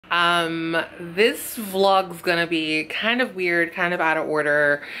This vlog's gonna be kind of weird, kind of out of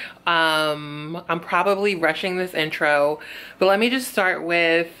order. I'm probably rushing this intro, but let me just start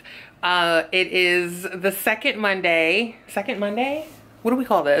with, it is the second Monday? What do we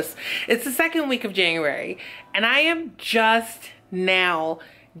call this? It's the second week of January, and I am just now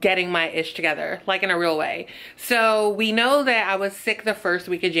getting my ish together, like in a real way. So we know that I was sick the first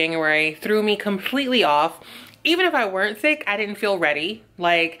week of January, threw me completely off. Even if I weren't sick, I didn't feel ready.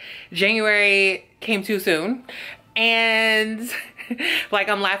 Like, January came too soon. And like,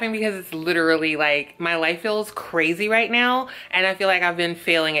 I'm laughing because it's literally like, my life feels crazy right now. And I feel like I've been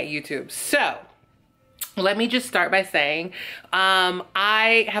failing at YouTube. So let me just start by saying,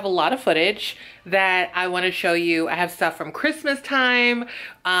 I have a lot of footage that I want to show you. I have stuff from Christmas time.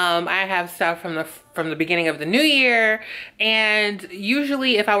 I have stuff from the beginning of the new year. And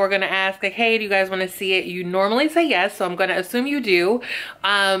usually if I were going to ask, like, hey, do you guys want to see it? You normally say yes. So I'm going to assume you do.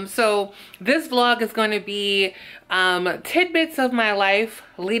 So this vlog is going to be tidbits of my life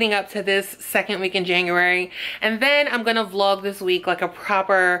leading up to this second week in January. And then I'm going to vlog this week like a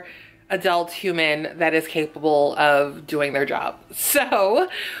proper adult human that is capable of doing their job. So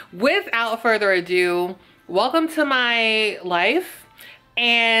without further ado, welcome to my life.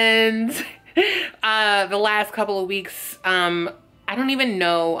 And the last couple of weeks, I don't even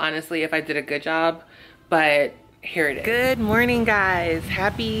know honestly if I did a good job, but here it is. Good morning, guys.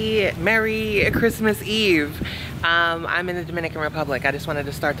 Happy Merry Christmas Eve. I'm in the Dominican Republic. I just wanted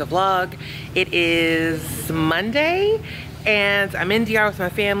to start the vlog. It is Monday and I'm in DR with my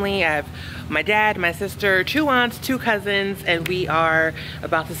family. I have my dad, my sister, 2 aunts, 2 cousins, and we are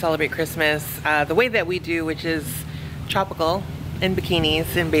about to celebrate Christmas the way that we do, which is tropical, in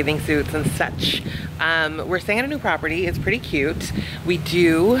bikinis and bathing suits and such. We're staying at a new property. It's pretty cute. We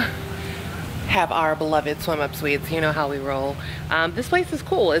do have our beloved swim up suites. You know how we roll. This place is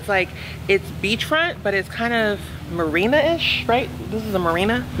cool. It's like, it's beachfront, but it's kind of marina-ish, right? This is a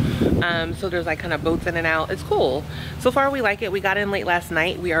marina. So there's like kind of boats in and out. It's cool. So far we like it. We got in late last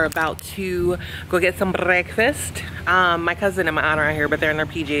night. We are about to go get some breakfast. My cousin and my aunt are here, but they're in their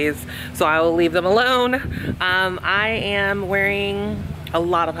PJs, so I will leave them alone. I am wearing a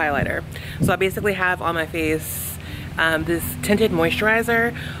lot of highlighter. So I basically have on my face this tinted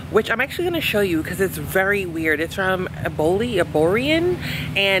moisturizer, which I'm actually going to show you because it's very weird. It's from Eborian,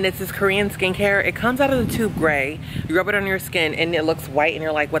 and it's this Korean skincare. It comes out of the tube gray. You rub it on your skin and it looks white and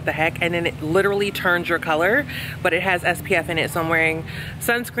you're like, what the heck? And then it literally turns your color, but it has SPF in it. So I'm wearing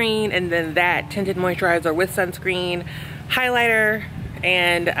sunscreen and then that tinted moisturizer with sunscreen, highlighter,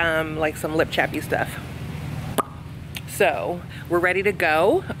 and like some lip chappy stuff. So we're ready to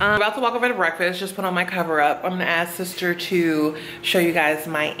go. I'm about to walk over to breakfast, just put on my cover up. I'm gonna ask sister to show you guys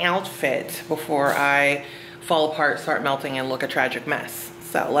my outfit before I fall apart, start melting, and look a tragic mess.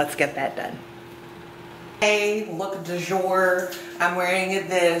 So let's get that done. Hey, look du jour. I'm wearing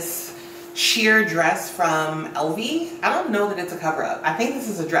this sheer dress from LV. I don't know that it's a cover up. I think this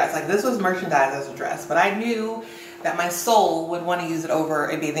is a dress. Like, this was merchandised as a dress, but I knew that my soul would want to use it over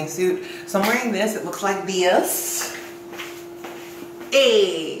a bathing suit. So I'm wearing this. It looks like this.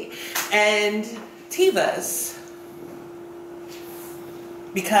 And Tevas,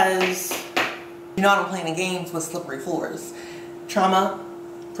 because you know I don't play any games with slippery floors. Trauma,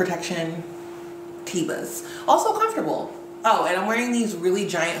 protection, Tevas. Also comfortable. Oh, and I'm wearing these really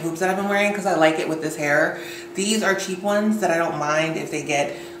giant hoops that I've been wearing because I like it with this hair. These are cheap ones that I don't mind if they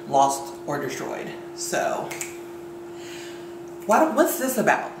get lost or destroyed. So, what's this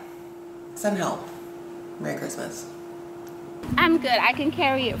about? Send help. Merry Christmas. I'm good. I can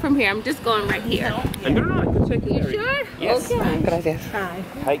carry it from here. I'm just going right here. No, I can take it. You sure? Yes. Okay. Good idea. Hi.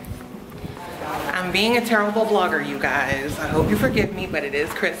 Hi. I'm being a terrible vlogger, you guys. I hope you forgive me, but it is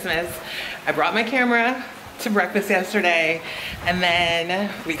Christmas. I brought my camera to breakfast yesterday, and then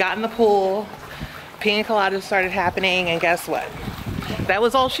we got in the pool. Pina coladas started happening, and guess what? That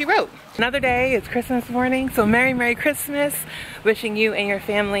was all she wrote. Another day, it's Christmas morning, so Merry, Merry Christmas. Wishing you and your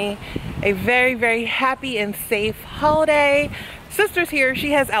family a very, very happy and safe holiday. Sister's here,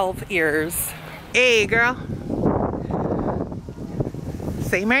 she has elf ears. Hey, girl.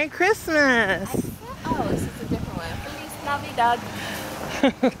 Say Merry Christmas. Oh, this is a different one. Feliz Navidad.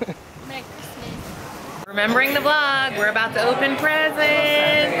 Merry Christmas. Remembering the vlog, we're about to open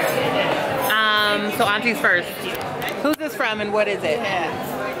presents. So Auntie's first. Who's this from and what is it?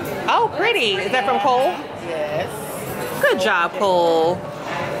 Oh, pretty. Is that from Cole? Yes. Good job, Cole.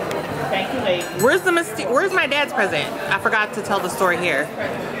 Thank you, lady. Where's my dad's present? I forgot to tell the story here.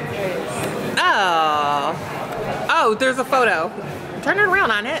 Oh. Oh, there's a photo. Turn it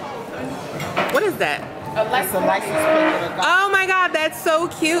around on it. What is that? That's a license plate of the Oh my God, that's so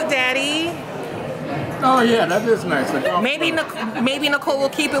cute, Daddy. Oh yeah, that is nice. Maybe Nicole will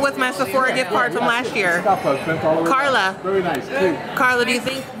keep it with my Sephora gift card from last year. Stop us, Vince, all the way Carla. down. Very nice, cute. Carla, do you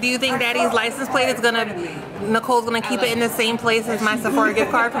think Daddy's license plate is Nicole's gonna keep it in the same place as my Sephora gift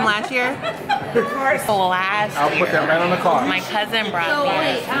card from last year? Last I'll put that right on the card. my cousin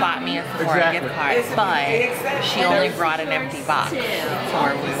bought me a Sephora gift card, but she only brought an empty box to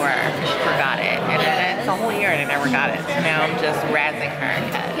where we were because she forgot it. And it's a whole year and I never got it. So now I'm just razzing her.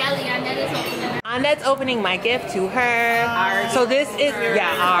 Kelly, Annette's opening my gift to her. So this is,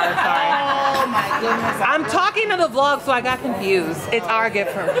 ours, sorry. Oh my goodness. I'm talking to the vlog, so I got confused. It's our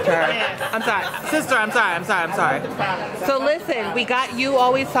gift from her. I'm sorry. Sister, I'm sorry. So listen, you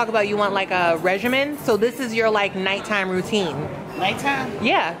always talk about you want like a regimen. So this is your like nighttime routine. Nighttime?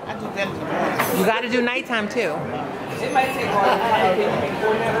 Yeah. I do that in the morning. You got to do nighttime too.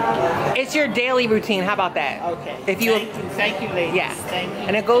 It's your daily routine. How about that? Okay. Thank you, ladies. Yeah. Thank you.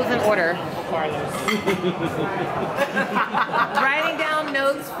 And it goes in order. Carlos. Writing down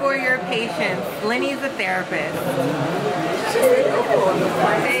notes for your patients. Lenny's a therapist.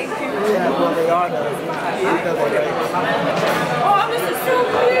 Thank you. Yeah, well, they are nice. Oh, this is so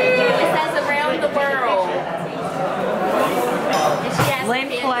cute. It says around the world. Lynn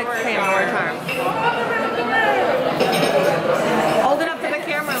collects pay more time. Hold it up to the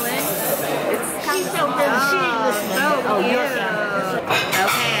camera, Lynn. She's so good. She ain't listening. So cute.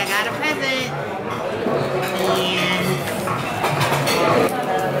 Okay, I got a present.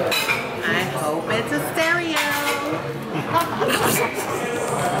 And I hope it's a stereo.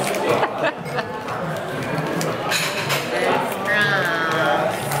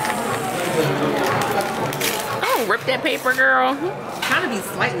 Oh, rip that paper, girl. Trying to be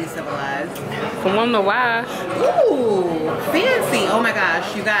slightly civilized. I wonder why. Ooh, fancy. Oh my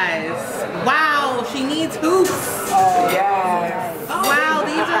gosh, you guys. Wow, she needs hoops. oh yeah. Wow,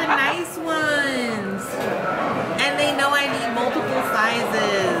 these are nice ones. And they know I need multiple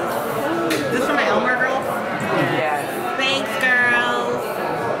sizes. This for my Elmer girls? Yes. Thanks, girls.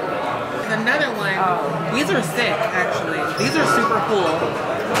 There's another one. These are sick, actually. These are super cool.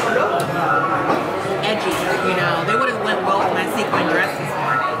 Edgy, you know. They would have went well with my sequin dress this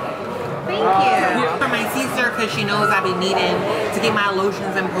morning. Thank you. For my sister, because she knows I be needing to get my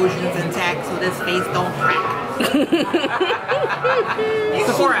lotions and potions intact so this face don't crack.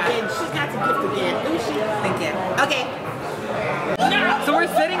 Sephora. She's got the gift again, don't she? Thank you. Okay. So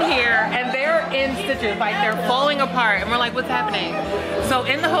we're sitting here and they're in stitches, like they're falling apart, and we're like, what's happening? So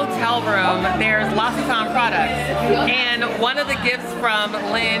in the hotel room, there's L'Occitane products, and one of the gifts from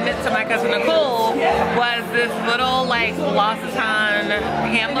Lynn to my cousin Nicole was this little like L'Occitane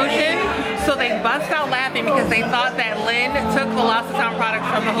hand lotion. So they bust out laughing because they thought that Lynn took the L'Occitane products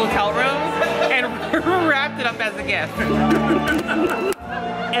from the hotel room and wrapped it up as a gift.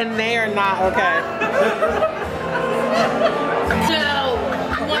 And they are not okay. No.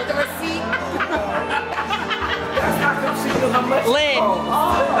 You want the receipt? Lynn,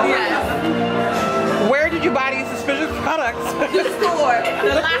 Yes. where did you buy these suspicious products? The store.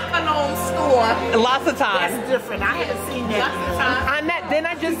 The L'Occitane store. L'Occitane. That's different. I haven't seen that. Didn't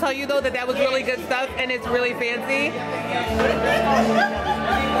I just tell you though that was really good stuff and it's really fancy?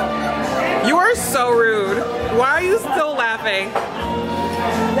 You are so rude. Why are you still laughing?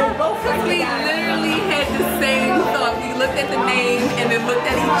 We literally had the same thought. We looked at the name and then looked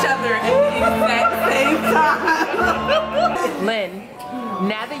at each other at the exact same time. Lynn,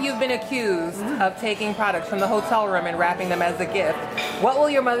 now that you've been accused of taking products from the hotel room and wrapping them as a gift, what will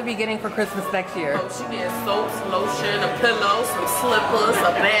your mother be getting for Christmas next year? She gets soaps, lotion, a pillow, some slippers,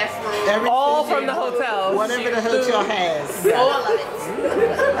 a bathroom. All from the hotel. Whatever the hotel has. All of it.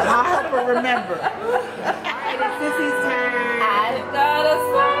 And I'll help her remember. Alright, it's Sissy's turn. I got a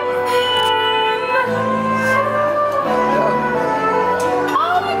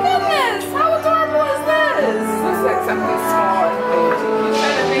Oh my goodness! How adorable is this? Looks like something small.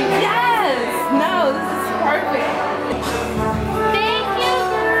 Yes! No, this is perfect. Thank you,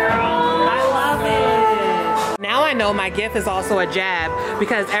 girl! I love it. Now I know my gift is also a jab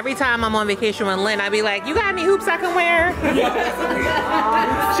because every time I'm on vacation with Lynn, I be like, you got any hoops I can wear?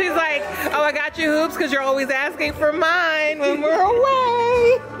 She's like, oh, I got you hoops because you're always asking for mine when we're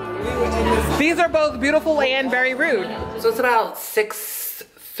away. These are both beautiful and very rude. So it's about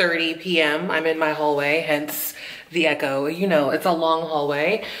 6:30 p.m. I'm in my hallway, hence the echo. You know, it's a long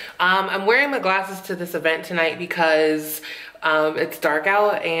hallway. I'm wearing my glasses to this event tonight because it's dark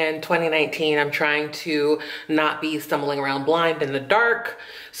out, and 2019, I'm trying to not be stumbling around blind in the dark.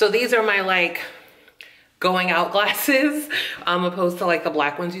 So these are my like going out glasses, opposed to like the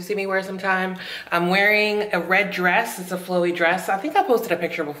black ones you see me wear sometime. I'm wearing a red dress. It's a flowy dress. I think I posted a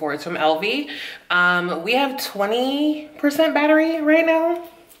picture before. It's from LV. We have 20% battery right now.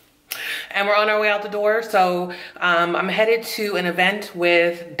 And we're on our way out the door. So I'm headed to an event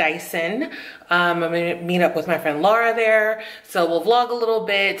with Dyson. I'm gonna meet up with my friend Laura there. So we'll vlog a little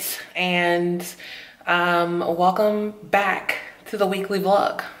bit and welcome back to the weekly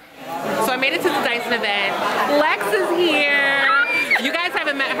vlog. So I made it to the Dyson event. Lex is here. You guys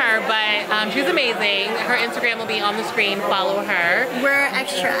haven't met her, but she's amazing. Her Instagram will be on the screen. Follow her. We're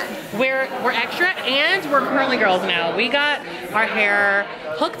extra. We're extra and we're curly girls now. We got our hair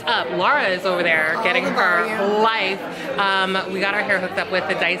hooked up. Laura is over there getting her life. We got our hair hooked up with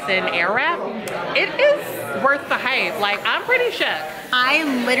the Dyson Airwrap. It is worth the hype. Like, I'm pretty shook. I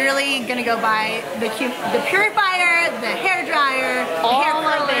am literally gonna go buy the purifier, the hair dryer,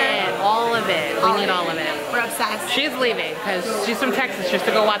 All of it. We need all of it. We're obsessed. She's leaving because she's from Texas just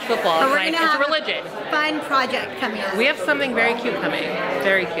to go watch football. But we're Like, gonna it's have a religion. a fun project coming up. We have something very cute coming.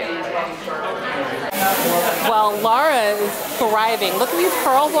 Very cute. Well, Laura is thriving. Look at these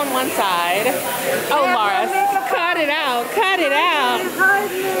curls on one side. Oh, Laura, cut it out. Cut it out.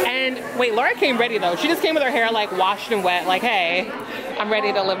 And wait, Laura came ready though. She just came with her hair like washed and wet. Like, hey, I'm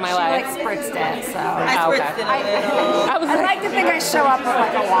ready to live my life. She like spritzed it, so. I spritzed it a little. I like to think I show up with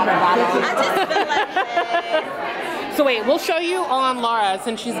like a water bottle. I just feel like So wait, we'll show you on Laura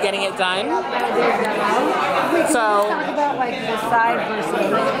since she's getting it done. So Talk about like the side versus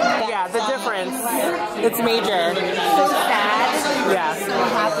yeah, the difference. It's major. so sad. Yeah. So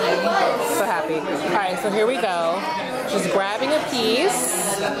happy. So happy. All right, so here we go. Just grabbing a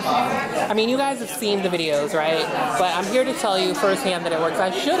piece. I mean, you guys have seen the videos, right? But I'm here to tell you firsthand that it works. I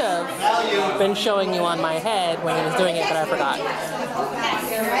should have been showing you on my head when he was doing it, but I forgot.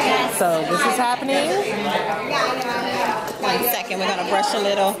 So this is happening. 1 second, we're gonna brush a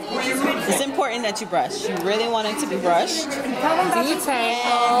little. It's important that you brush. You really want it to be brushed.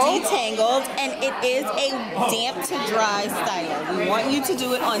 Detangled, and it is a damp to dry styler. We want you to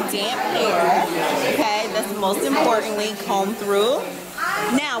do it on damp hair, okay? That's most importantly, comb through.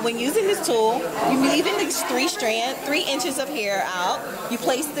 Now, when using this tool, you're leaving these 3 inches of hair out. You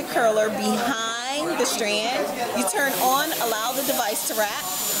place the curler behind the strand. You turn on, allow the device to wrap,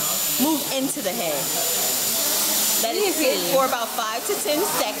 move into the head. Let it sit for about 5 to 10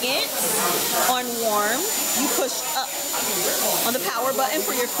 seconds on warm. You push up on the power button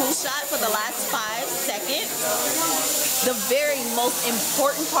for your cool shot for the last 5 seconds. The very most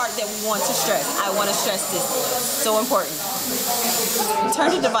important part that we want to stress, I want to stress this, so important. Turn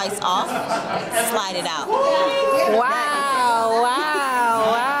the device off, slide it out. Wow,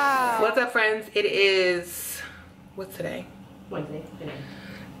 wow, wow. What's up, friends? It is, what's today? Wednesday.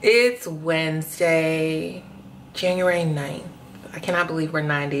 It's Wednesday, January 9th. I cannot believe we're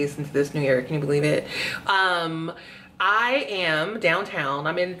 9 days into this new year. Can you believe it? I am downtown.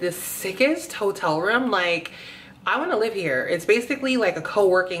 I'm in the sickest hotel room. Like, I want to live here. It's basically like a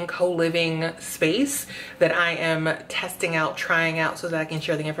co-working, co-living space that I am testing out, trying out so that I can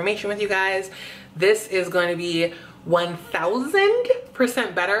share the information with you guys. This is going to be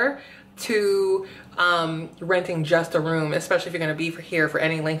 1000% better to renting just a room, especially if you're going to be here for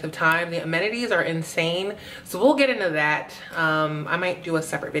any length of time. The amenities are insane, so we'll get into that. I might do a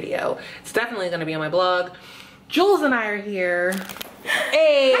separate video. It's definitely going to be on my blog. Jules and I are here.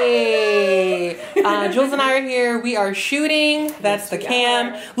 Hey! Jules and I are here. We are shooting. That's the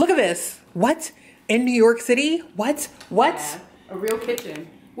cam. Look at this. What? In New York City? What? What? Yeah, a real kitchen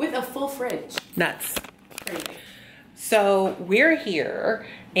with a full fridge. Nuts. Crazy. So we're here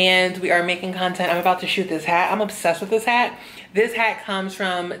and we are making content. I'm about to shoot this hat. I'm obsessed with this hat. This hat comes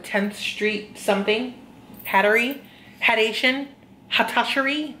from 10th Street something. Hattery? Hatation?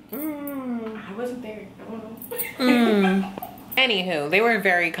 Hatashery? I wasn't there. I don't know. Anywho, they were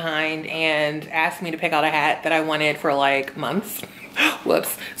very kind and asked me to pick out a hat that I wanted for like months.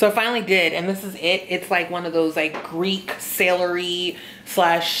 Whoops. So I finally did, and this is it. It's like one of those like Greek sailory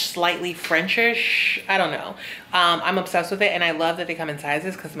slash slightly Frenchish. I don't know. I'm obsessed with it, and I love that they come in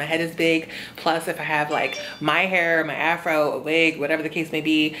sizes because my head is big. Plus, if I have like my hair, my afro, a wig, whatever the case may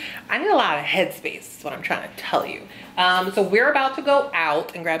be, I need a lot of head space. Is what I'm trying to tell you. So we're about to go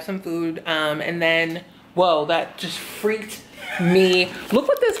out and grab some food, and then whoa, that just freaked me. Look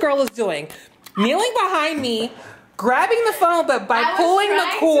what this girl is doing. Kneeling behind me, grabbing the phone, but by pulling the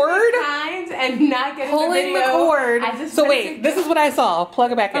cord. And not getting Pulling the cord. So wait, this is what I saw.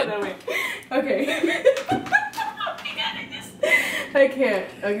 Plug it back in. No, wait. Okay. I can't.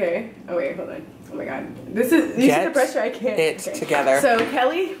 Okay. Oh wait, hold on. Oh my god. This is, you see the pressure I can't. It together. So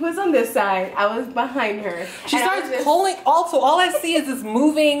Kelly was on this side. I was behind her. She starts pulling, also all I see is this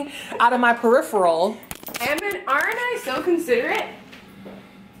moving out of my peripheral. And then aren't I so considerate?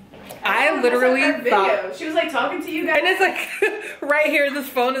 I literally thought. She was like talking to you guys. And it's like, right here, this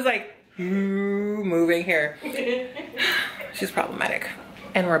phone is like, moving here. She's problematic.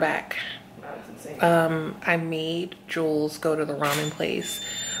 And we're back. I made Jules go to the ramen place.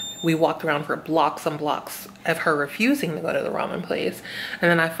 We walked around for blocks and blocks of her refusing to go to the ramen place. And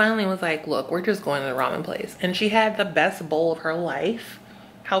then I finally was like, look, we're just going to the ramen place. And she had the best bowl of her life.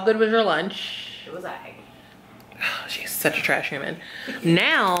 How good was your lunch? It was like. She's such a trash human.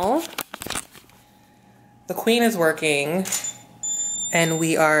 Now, the queen is working and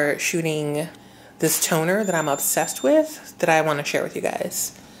we are shooting this toner that I'm obsessed with that I want to share with you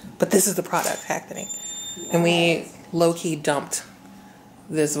guys. But this is the product, happening. And we low-key dumped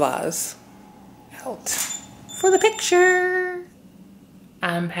this vase out for the picture.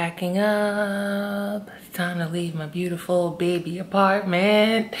 I'm packing up. It's time to leave my beautiful baby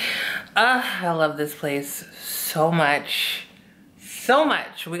apartment. I love this place so much. So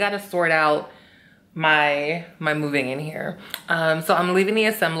much. We got to sort out my moving in here. So I'm leaving the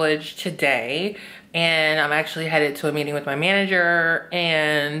assemblage today and I'm actually headed to a meeting with my manager,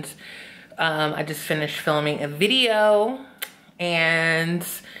 and I just finished filming a video. And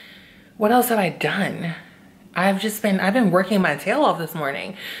what else have I done? I've been working my tail off this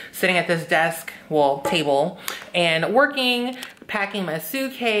morning, sitting at this desk, well, table, and working, packing my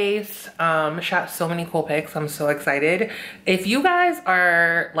suitcase. Shot so many cool pics. I'm so excited. If you guys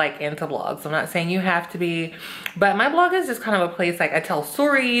are like into blogs, I'm not saying you have to be, but my blog is just kind of a place like I tell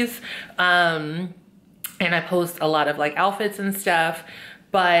stories, and I post a lot of like outfits and stuff.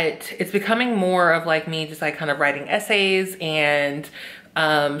 But it's becoming more of like me just like kind of writing essays and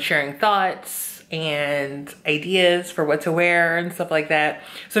sharing thoughts and ideas for what to wear and stuff like that.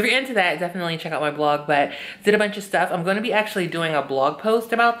 So if you're into that, definitely check out my blog. But did a bunch of stuff. I'm going to be actually doing a blog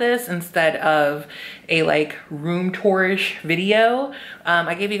post about this instead of a like room tourish video.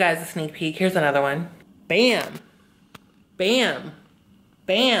 I gave you guys a sneak peek. Here's another one. Bam. Bam.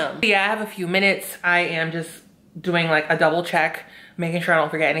 Bam. Yeah, I have a few minutes. I am just doing like a double check, making sure I don't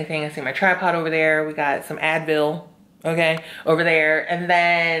forget anything. I see my tripod over there. We got some Advil, okay, over there. And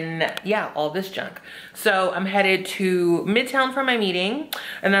then, yeah, all this junk. So I'm headed to Midtown for my meeting.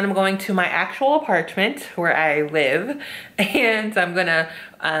 And then I'm going to my actual apartment where I live. And I'm gonna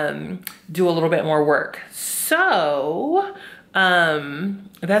do a little bit more work. So,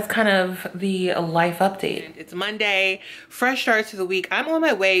 that's kind of the life update. It's Monday, fresh start to the week. I'm on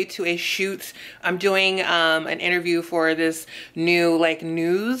my way to a shoot. I'm doing an interview for this new like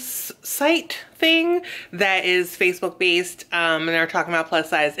news site thing that is Facebook based, and they're talking about plus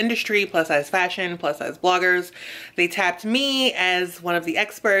size industry, plus size fashion, plus size bloggers. They tapped me as one of the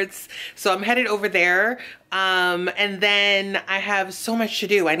experts, so I'm headed over there. And then I have so much to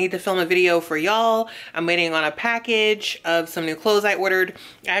do. I need to film a video for y'all. I'm waiting on a package of some new clothes I ordered.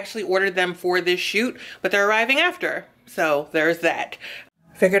 I actually ordered them for this shoot, but they're arriving after. So there's that.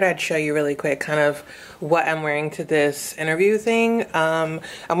 Figured I'd show you really quick kind of what I'm wearing to this interview thing. I'm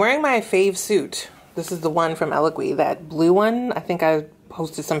wearing my fave suit. This is the one from Eloquii, that blue one. I think I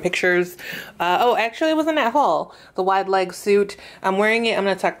posted some pictures. Oh, actually it was in that haul. The wide leg suit. I'm wearing it, I'm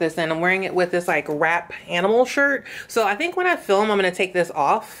gonna tuck this in. I'm wearing it with this like wrap animal shirt. So I think when I film, I'm gonna take this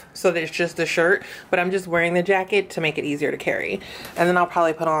off so that it's just the shirt, but I'm just wearing the jacket to make it easier to carry. And then I'll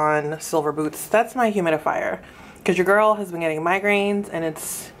probably put on silver boots. That's my humidifier, because your girl has been getting migraines and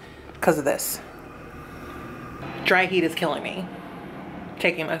it's because of this. Dry heat is killing me,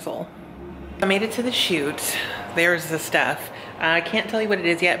 taking my soul. I made it to the shoot. There's the stuff. I can't tell you what it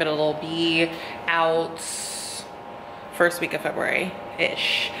is yet, but it'll be out first week of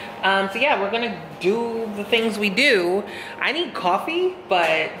February-ish. So yeah, we're gonna do the things we do. I need coffee,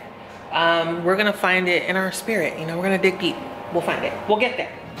 but we're gonna find it in our spirit. You know, we're gonna dig deep. We'll find it. We'll get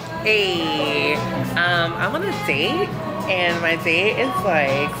there. Hey, I'm on a date, and my date is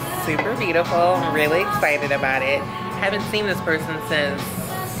like super beautiful. I'm really excited about it. Haven't seen this person since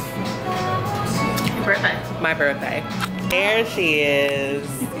my birthday. There she is.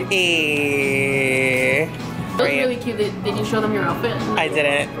 Hey. It was really cute. Did you show them your outfit? I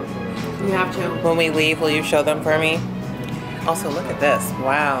didn't. You have to. When we leave, will you show them for me? Also, look at this.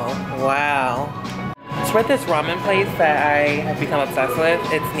 Wow. Wow. So we're at this ramen place that I have become obsessed with.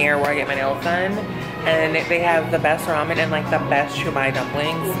 It's near where I get my nails done. And they have the best ramen and like the best shumai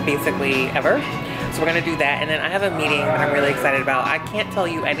dumplings basically ever. So we're gonna do that. And then I have a meeting that I'm really excited about. I can't tell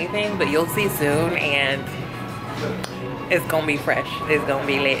you anything, but you'll see soon. And It's gonna be fresh. It's gonna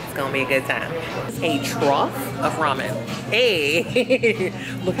be lit. It's gonna be a good time. It's a trough of ramen. Hey,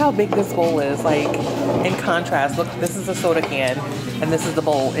 look how big this bowl is. Like, in contrast, look, this is a soda can and this is the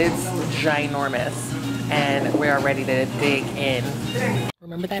bowl. It's ginormous. And we are ready to dig in.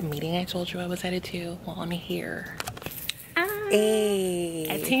 Remember that meeting I told you I was headed to? Well, I'm here. Hey.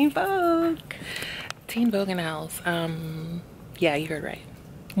 At Teen Vogue. Teen Vogue in the house. Yeah, you heard right.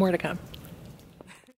 More to come.